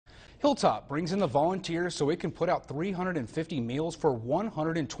Hilltop brings in the volunteers so it can put out 350 meals for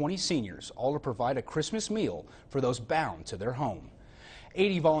 120 seniors, all to provide a Christmas meal for those bound to their home.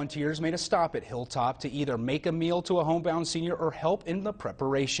 80 volunteers made a stop at Hilltop to either make a meal to a homebound senior or help in the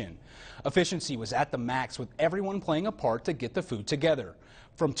preparation. Efficiency was at the max, with everyone playing a part to get the food together.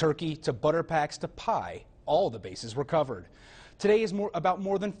 From turkey to butter packs to pie, all the bases were covered. Today is about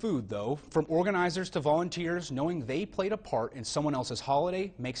more than food, though. From organizers to volunteers, knowing they played a part in someone else's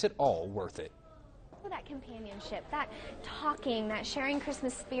holiday makes it all worth it. That companionship, that talking, that sharing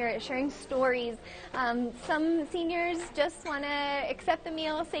Christmas spirit, sharing stories. Some seniors just want to accept the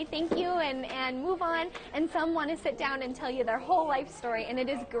meal, say thank you, and move on, and some want to sit down and tell you their whole life story, and it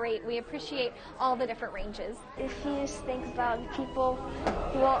is great. We appreciate all the different ranges. If you just think about people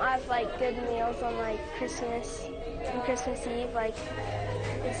who won't have good meals on Christmas and Christmas Eve,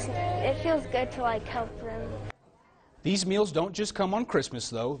 it feels good to help them. These meals don't just come on Christmas,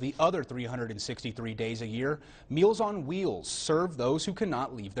 though. The other 363 days a year, Meals on Wheels serve those who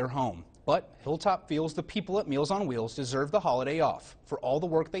cannot leave their home. But Hilltop feels the people at Meals on Wheels deserve the holiday off for all the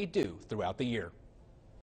work they do throughout the year.